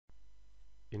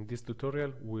In this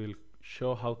tutorial we'll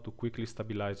show how to quickly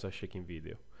stabilize a shaking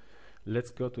video.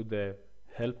 Let's go to the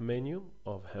help menu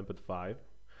of Hemped 5.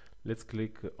 Let's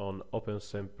click on Open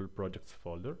Sample Projects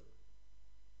folder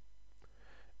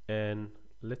and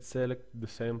let's select the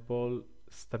sample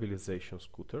Stabilization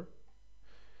scooter.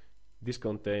 This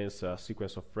contains a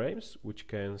sequence of frames which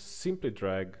can simply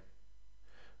drag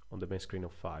on the main screen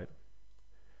of 5.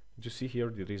 As you see here,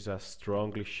 there is a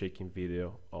strongly shaking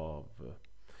video of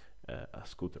a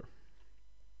scooter.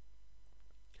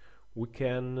 We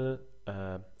can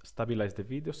stabilize the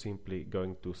video simply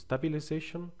going to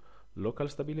Stabilization, Local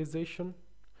Stabilization,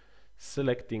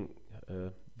 selecting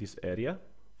this area,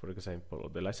 for example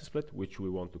the license plate, which we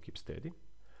want to keep steady,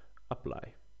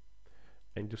 apply.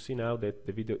 And you see now that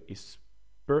the video is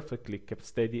perfectly kept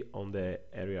steady on the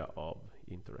area of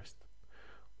interest.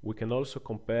 We can also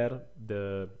compare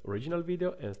the original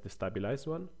video and the stabilized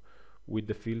one with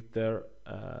the filter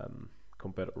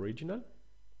compare original.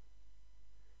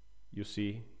 You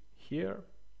see here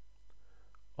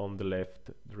on the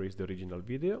left there is the original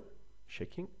video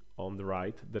shaking, on the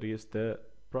right there is the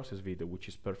process video which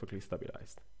is perfectly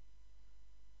stabilized.